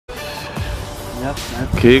Yep.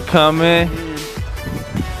 Keep coming.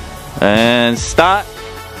 And stop.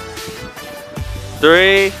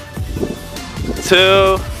 3,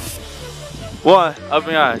 2, 1.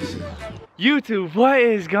 Open your eyes. YouTube, what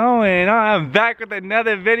is going on? I'm back with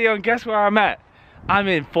another video, and guess where I'm at? I'm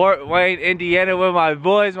in Fort Wayne, Indiana with my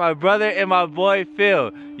boys, my brother and my boy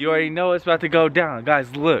Phil. You already know what's about to go down.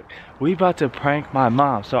 Guys, look, we about to prank my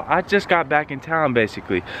mom. So I just got back in town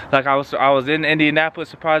basically. Like I was in Indianapolis,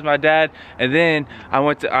 surprised my dad, and then I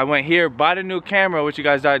went here, bought a new camera, which you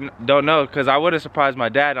guys don't know, because I would have surprised my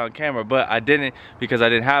dad on camera, but I didn't because I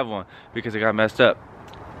didn't have one because it got messed up.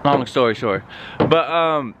 Long story short.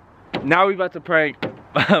 But now we about to prank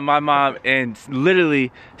my mom and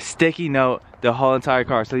literally sticky note the whole entire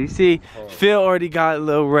car. So you see, Phil already got a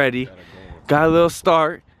little ready, got a little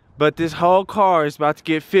start, but this whole car is about to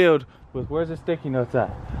get filled with, where's the sticky notes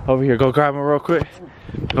at? Over here, go grab them real quick.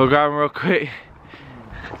 Go grab them real quick.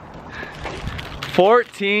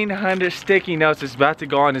 1,400 sticky notes is about to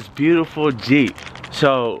go on this beautiful Jeep.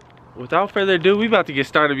 So without further ado, we about to get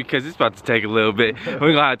started because it's about to take a little bit.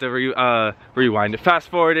 We're gonna have to rewind it, fast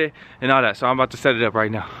forward it, and all that. So I'm about to set it up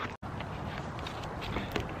right now.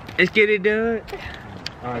 Let's get it done.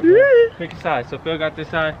 Alright, pick a side. So Phil got this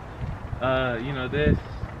side. You know this.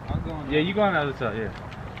 I'm going. Yeah, you go on the other side. Yeah.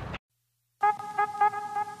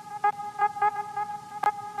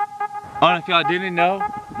 Oh, and if y'all didn't know,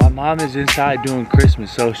 my mom is inside doing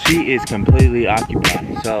Christmas, so she is completely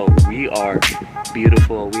occupied. So we are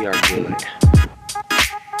beautiful. We are good.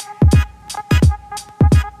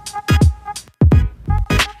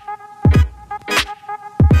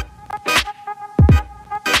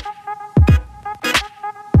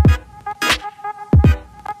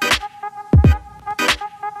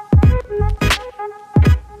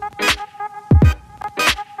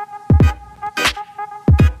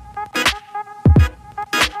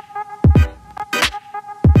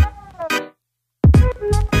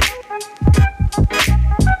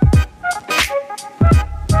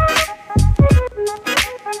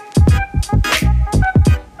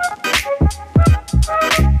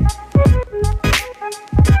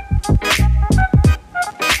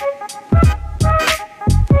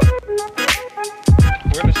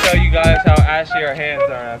 Our hands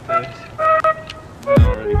are after this. We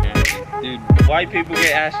already can. Dude, white people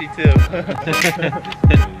get ashy too.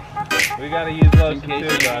 We gotta use lotion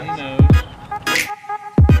too, guys.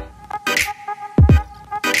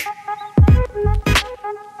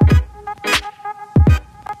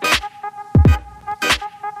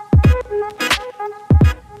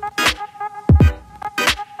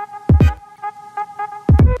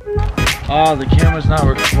 Oh, the camera's not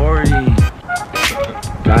recording.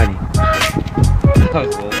 Got him. That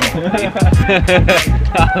was a little.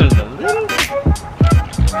 That was a little.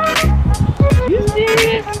 You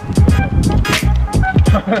serious?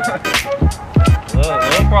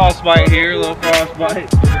 little frostbite here, little frostbite.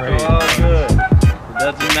 It's all good. It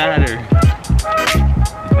doesn't matter.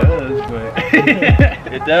 It does,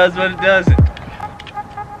 but it does, but it doesn't.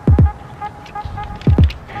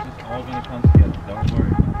 It's all gonna come together. Don't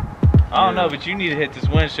worry. I don't know, but you need to hit this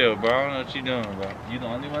windshield, bro. I don't know what you're doing, bro. You're the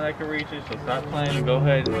only one that can reach it, so stop playing and go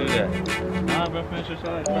ahead and do that. Nah, bro, finish your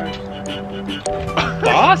side first.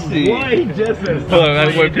 Bossy! Why he just said stop? Look,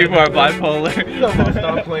 that's when people are bipolar. You don't want to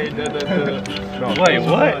stop playing. No, wait,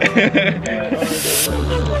 what?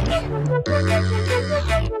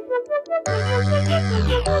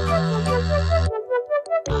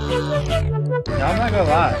 No, I'm not gonna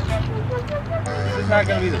lie. This is not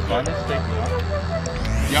gonna be the funnest thing.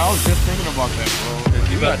 Yeah, I was just thinking about that, bro.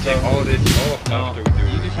 You gotta take all this off after we do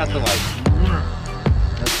it. You just have to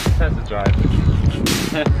just have to drive.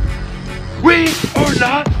 We are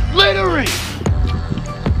not littering!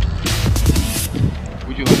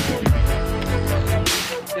 Would you like to?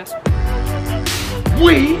 Yes.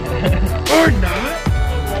 We are not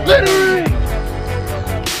littering!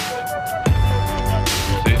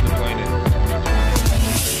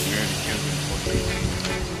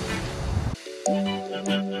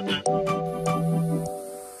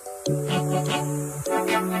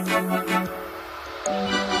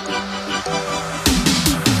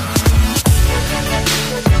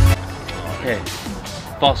 Okay,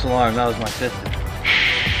 false alarm, that was my sister.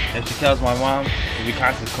 If she tells my mom, there'll be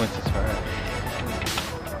consequences for her.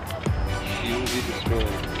 She will be destroyed.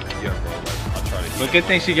 Yeah, bro, like, I'll try to. But good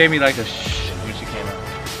thing she gave me like a shh when she came out.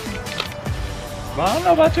 But I don't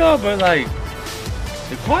know about y'all, but like,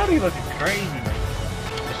 the quality looking crazy.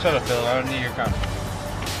 Just shut up, Phil, I don't need your comment.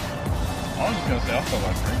 I was just gonna say, I feel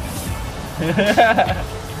like drinking.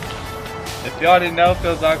 If y'all didn't know,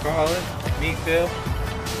 Phil's alcoholic. Meet Phil.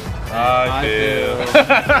 Hi, Phil.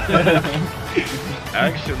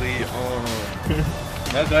 Actually,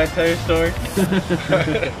 Now, do I tell your story?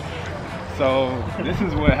 so this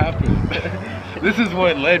is what happened. This is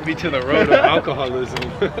what led me to the road of alcoholism.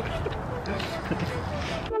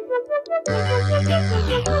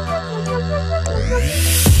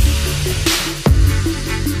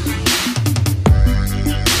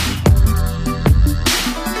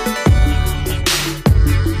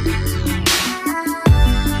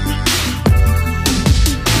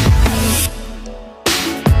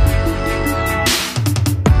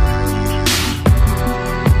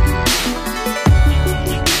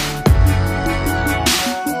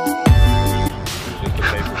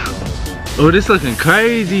 Oh, this looking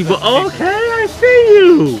crazy, but okay, I see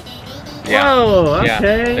you. Yeah. Whoa, okay.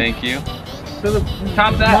 Yeah, thank you. Philip,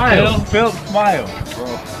 Top that, smile. Philip, smile.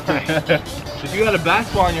 Bro. If you had a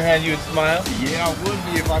basketball in your hand, you would smile. Yeah, I would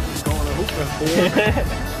be if I was going to hoop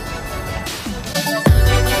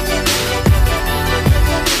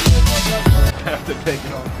have to take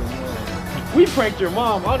it off tomorrow. We pranked your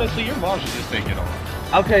mom. Honestly, your mom should just take it off.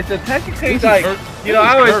 Okay, so technically, This like, is you know,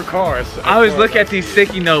 I always look at at these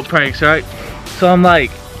sticky note pranks, right? So I'm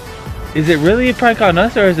like, is it really a prank on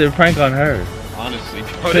us or is it a prank on her? honestly.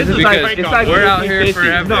 This is like, it's like we're out 50-50. here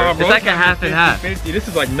forever. No, it's like a half and half. 50. This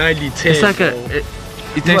is like 90-10. It's like a.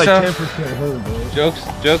 You think so? 10% her, bro.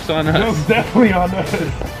 Jokes on us. Jokes definitely on us.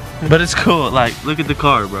 But it's cool. Like, look at the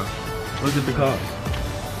car, bro. Look at the car.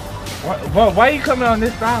 Why are you coming on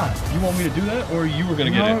this side? You want me to do that, or you were gonna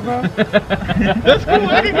get it? Bro? That's cool.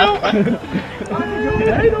 I can go.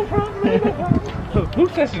 Ain't no problem.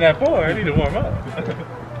 Who's touching that for? I need to warm up.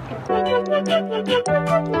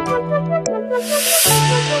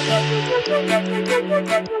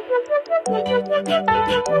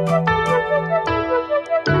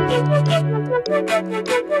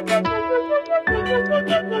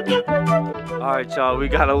 Alright, y'all, we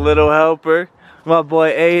got a little helper. My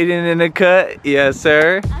boy Aiden in the cut. Yes,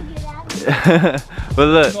 sir. But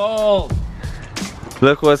look.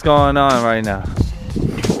 Look what's going on right now.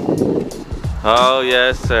 Oh,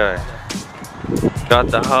 yes, sir. Got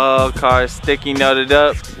the whole car sticky noted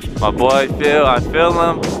up. My boy Phil, I feel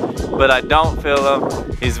him, but I don't feel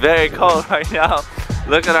him. He's very cold right now.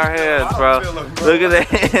 Look at our hands, bro. Look at the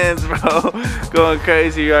hands, bro. Going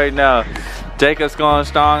crazy right now. Jacob's going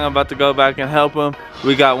strong. I'm about to go back and help him.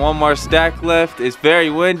 We got one more stack left. It's very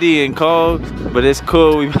windy and cold, but it's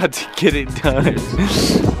cool. We about to get it done.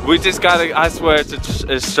 We just gotta, I swear it's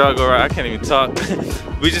a struggle, right? I can't even talk.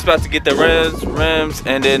 We just about to get the rims,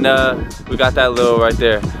 and then we got that little right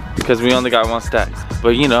there because we only got one stack.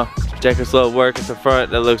 But you know, Jacob's little work at the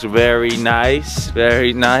front, that looks very nice,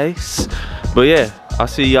 very nice. But yeah, I'll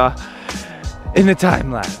see y'all in the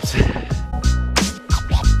time lapse.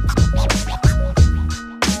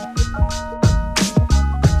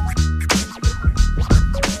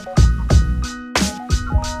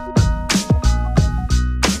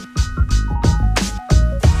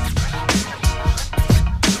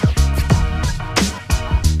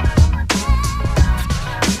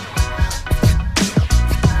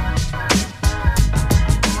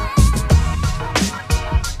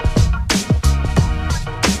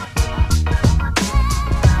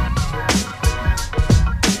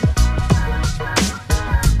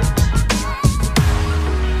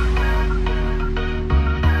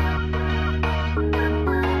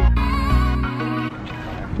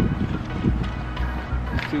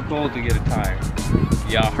 Too cold to get a tire.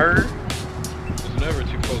 Y'all heard? It's never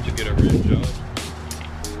too cold to get a rim job.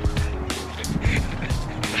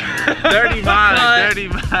 Dirty mind, dirty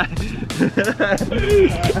mind.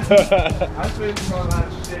 I finished my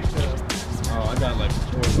last stick though. Oh, I got like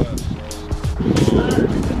 4 left.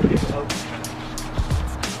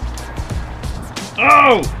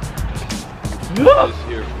 Oh! This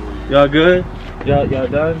here for you. Y'all good? Y'all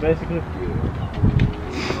done basically?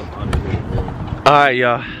 Alright,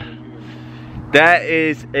 y'all. That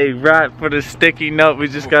is a wrap for the sticky note. We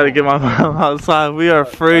just gotta get my mom outside. We are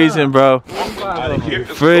freezing, bro.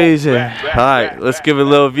 Freezing. Alright, let's give a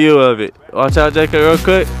little view of it. Watch out, Jacob, real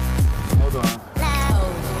quick. Hold on.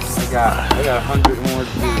 I got 100 more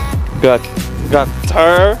to do. Got the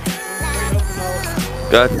tire.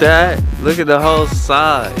 Got that. Look at the whole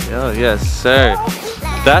side. Oh, yes, sir.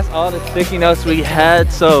 That's all the sticky notes we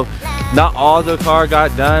had. So, not all the car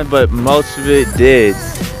got done, but most of it did.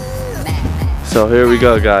 So here we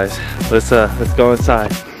go, guys. Let's go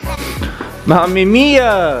inside. Mamma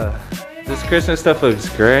mia! This Christmas stuff looks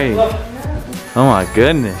great. Oh my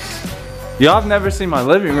goodness. Y'all have never seen my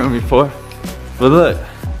living room before. But look,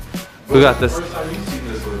 we got this.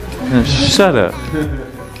 Shut up.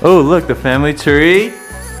 Oh, look, the family tree.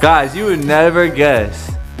 Guys, you would never guess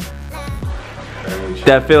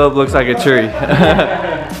that Philip looks like a tree.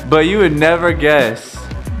 But you would never guess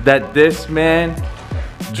that this man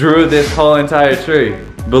drew this whole entire tree.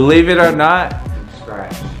 Believe it or not,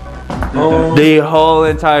 the whole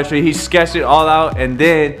entire tree. He sketched it all out and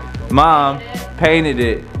then Mom painted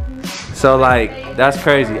it. So like, that's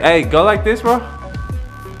crazy. Hey, go like this, bro.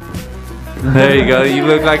 There you go, you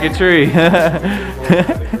look like a tree.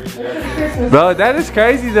 Bro, that is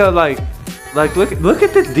crazy though. Like look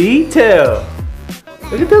at the detail.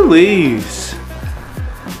 Look at the leaves.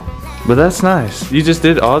 But that's nice. You just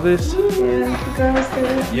did all this?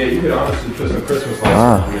 Yeah, you could honestly put some Christmas lights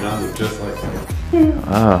on me and I look just like that.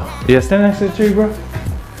 Oh. Yeah, stand next to the tree, bro.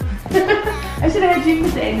 I should have had you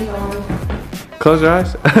put the angle on. Close your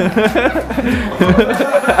eyes.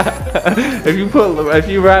 if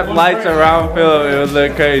you wrap lights around Philip, it would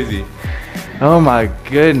look crazy. Oh my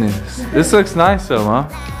goodness. This looks nice though, Mom.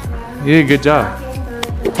 You did a good job.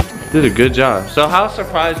 Did a good job. So how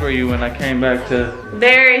surprised were you when I came back to?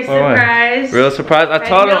 Very surprised. Real surprised. I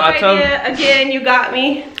told him. Again, you got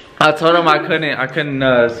me. I told him I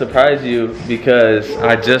couldn't surprise you because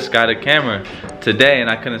I just got a camera today and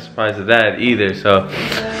I couldn't surprise that either. So,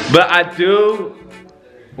 but I do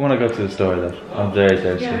want to go to the store though. I'm very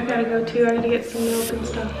thirsty. Yeah, I gotta go too. I gotta get some milk and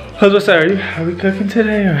stuff. I was gonna say, are we cooking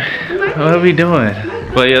today or what are we doing?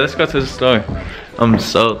 But yeah, let's go to the store. I'm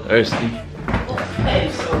so thirsty.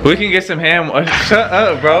 We can get some ham. Shut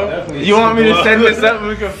up, bro. You want me to set this up and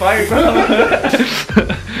we can fight, bro?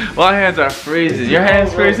 My hands are freezing. Your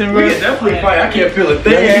hands freezing, bro? We can definitely fight. I can't feel a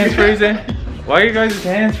thing. Your hands freezing? Why are you guys'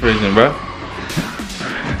 hands freezing, bro?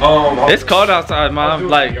 It's cold outside, Mom.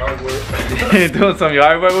 Like, doing some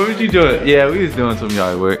yard work. What was you doing? Yeah, we was doing some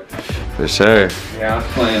yard work. For sure. Yeah, I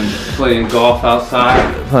was playing golf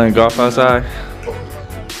outside. Playing golf outside?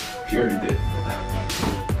 You already did.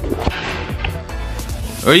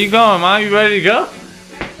 Where you going, Mom? You ready to go?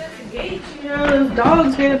 At the gate, you know, those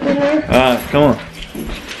dogs get up in there. Alright, come on.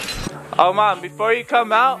 Oh, Mom, before you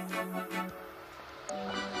come out,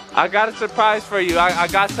 I got a surprise for you. I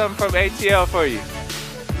got something from ATL for you.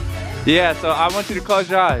 Yeah, so I want you to close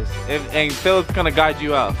your eyes. And Philip's gonna guide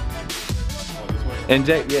you out. And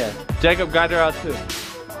Jacob guide her out too.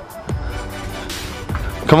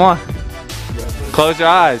 Come on. Close your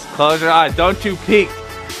eyes. Close your eyes. Don't you peek.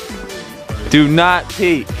 Do not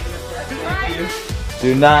peek.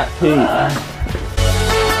 Do not peek.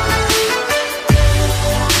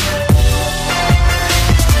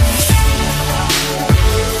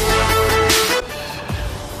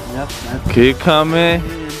 Keep coming.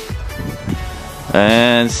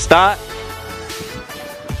 And stop.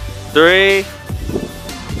 3,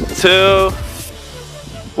 2,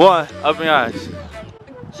 1. Open your eyes.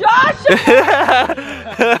 Josh!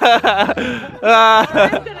 I'm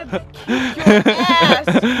gonna kick your ass.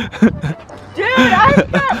 Dude,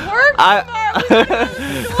 I've got work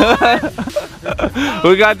tomorrow.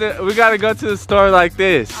 We gotta go to the store like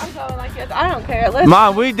this. I'm going like this. I don't care.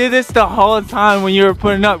 Mom, we did this the whole time when you were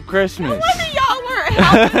putting up Christmas. No wonder y'all weren't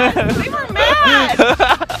helping us. We were mad.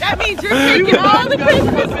 That means you're taking all the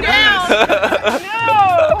Christmas down. No.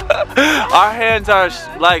 Our hands are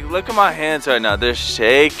like, look at my hands right now. They're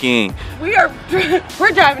shaking. We're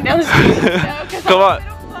driving down the street. Come on,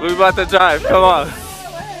 we're about to drive. Come on.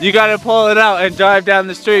 You gotta pull it out and drive down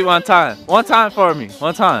the street one time. One time for me.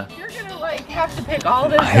 One time. You're gonna like have to pick all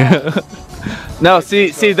this up. No,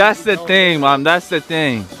 see, that's the thing, Mom. That's the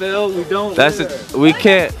thing. Phil, we don't. We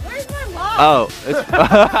can't. Where's my mom? Oh, it's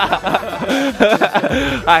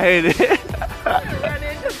I hate it.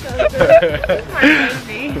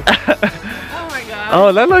 Oh my god.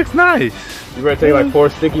 Oh, that looks nice. You better take like 4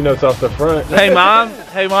 sticky notes off the front. Hey, Mom.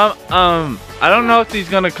 Hey, Mom. I don't know if these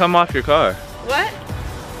gonna come off your car. What?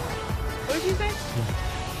 What did you say?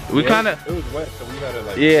 We kind of. It was wet, so we had to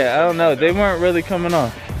like. Yeah, I don't know. They weren't really coming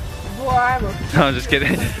off. Boy, I'm No, I'm just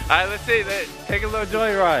kidding. All right, let's see. Take a little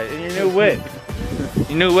joyride in your new whip.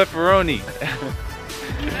 Your new whipperoni.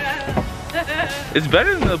 It's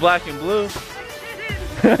better than the black and blue.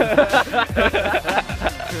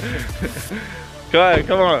 Go ahead,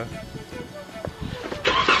 come on.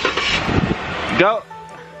 Go.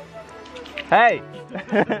 Hey.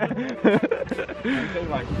 Can you take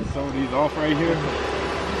like some of these off right here?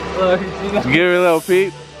 Give her a little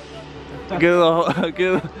peep. Give a little.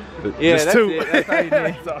 Yeah, just that's 2. it. That's all you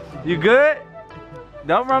need. You good?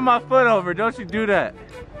 Don't run my foot over. Don't you do that.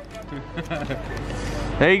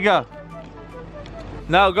 There you go.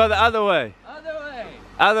 No, go the other way. Other way.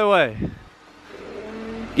 Other way.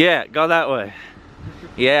 Yeah, go that way.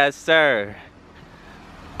 Yes, sir.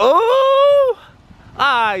 Oh!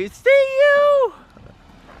 I see you!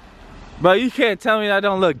 Bro, you can't tell me that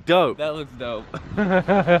don't look dope. That looks dope.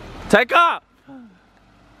 Take off!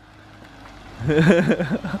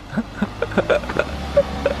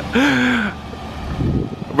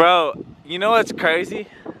 Bro, you know what's crazy?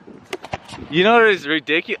 You know what is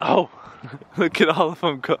ridiculous? Oh, look at all of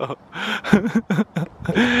them go.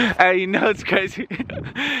 Hey, you know what's crazy?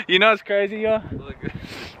 You know what's crazy, y'all?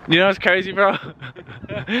 You know what's crazy, bro?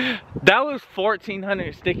 That was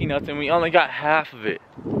 1,400 sticky notes and we only got half of it.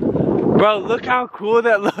 Bro, look how cool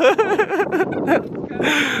that looks.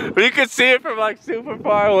 You could see it from like super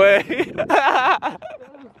far away.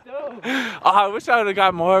 Oh, I wish I would have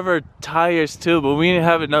got more of her tires too, but we didn't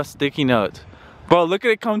have enough sticky notes. Bro, look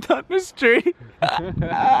at it come down the street.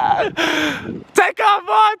 Take off,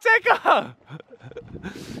 Mom, take off.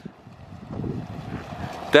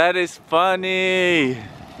 That is funny.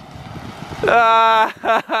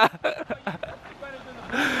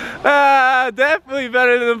 Definitely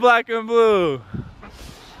better than black and blue.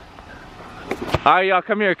 Alright, y'all,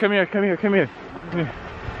 come here.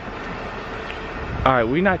 Alright,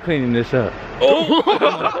 we're not cleaning this up. Oh.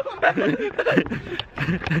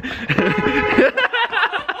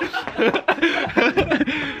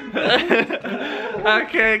 I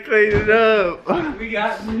can't clean it up. We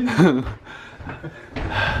got this.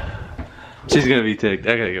 She's gonna be ticked.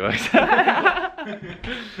 I gotta go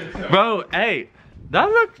back. Bro, hey,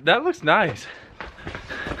 that looks nice.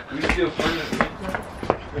 We still fun.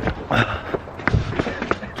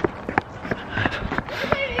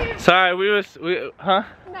 Sorry, huh?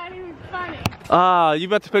 Not even funny. You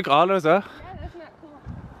about to pick all those up? Yeah, that's not cool.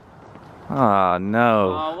 Oh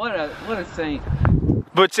no. Oh, what a saint.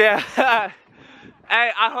 But yeah, hey,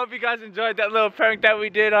 I hope you guys enjoyed that little prank that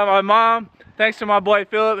we did on my mom. Thanks to my boy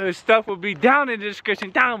Philip. His stuff will be down in the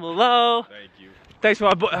description down below. Thank you. Thanks to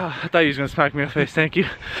my boy. Oh, I thought you was gonna smack me in the face. Thank you.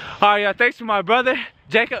 All right, yeah. Thanks to my brother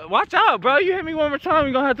Jacob. Watch out, bro. You hit me one more time,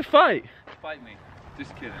 you're gonna have to fight. Fight me.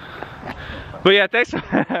 Just kidding. But yeah, thanks.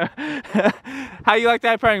 How you like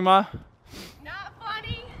that prank, Ma? Not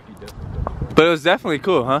funny. But it was definitely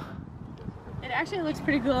cool, huh? It actually looks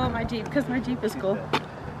pretty cool on my Jeep because my Jeep is cool.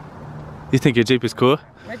 You think your Jeep is cool?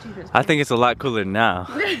 My Jeep is cool. I think it's a lot cooler now.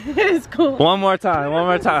 It is cool. One more time.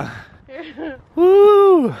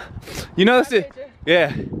 Woo! You know this is,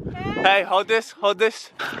 yeah. Hey, hold this.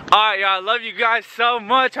 Alright, y'all, love you guys so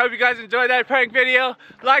much. Hope you guys enjoyed that prank video.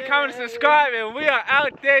 Like, comment, subscribe, and we are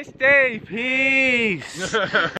out this day. Peace.